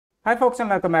Hi folks, and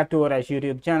welcome back to our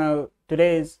YouTube channel.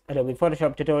 Today's Adobe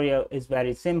Photoshop tutorial is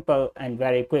very simple and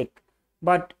very quick,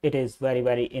 but it is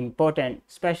very important,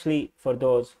 especially for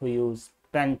those who use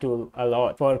pen tool a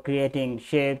lot for creating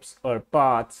shapes or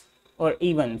paths or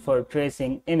even for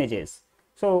tracing images.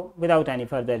 So without any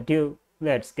further ado,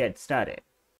 let's get started.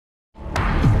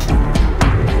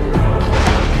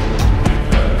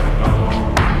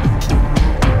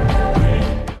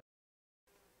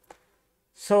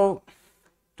 So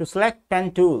to select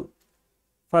pen tool,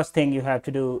 first thing you have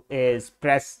to do is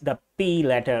press the P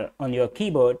letter on your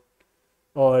keyboard,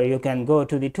 or you can go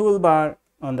to the toolbar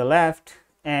on the left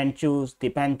and choose the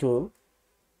pen tool.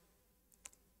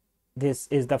 This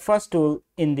is the first tool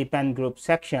in the pen group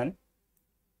section.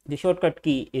 The shortcut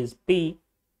key is P,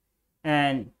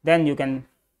 and then you can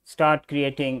start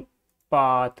creating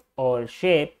path or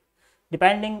shape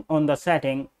depending on the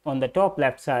setting on the top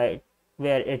left side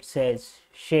where it says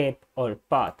shape or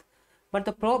path. But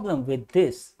the problem with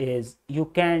this is you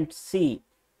can't see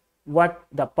what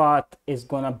the path is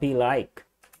gonna be like,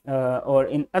 or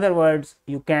in other words,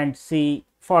 you can't see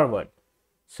forward.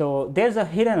 So there's a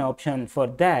hidden option for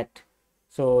that.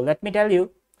 So let me tell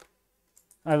you.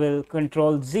 I will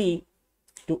Control Z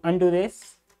to undo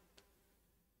this.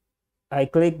 I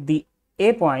click the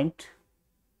A point.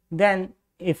 Then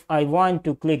if I want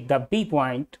to click the B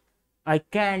point, I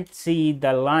can't see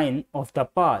the line of the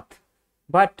path.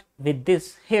 But with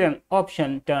this hidden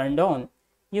option turned on,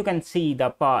 you can see the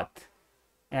path.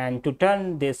 And to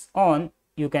turn this on,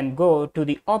 you can go to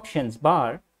the options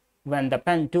bar. When the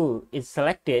pen tool is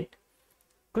selected,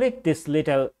 click this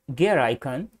little gear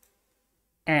icon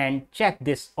and check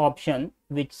this option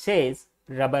which says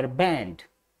rubber band.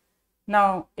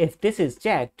 Now if this is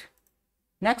checked,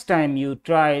 next time you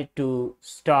try to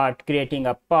start creating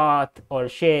a path or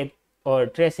shape or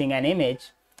tracing an image,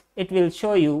 it will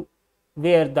show you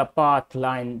where the path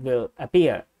line will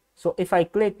appear. So if I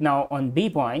click now on B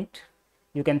point,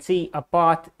 you can see a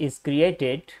path is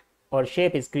created or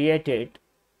shape is created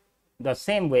the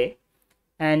same way.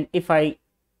 And if I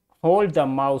hold the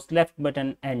mouse left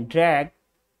button and drag,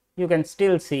 you can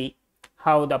still see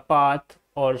how the path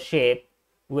or shape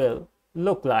will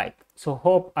look like. So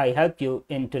hope I helped you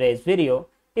in today's video.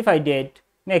 If I did,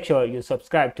 make sure you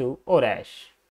subscribe to Orash.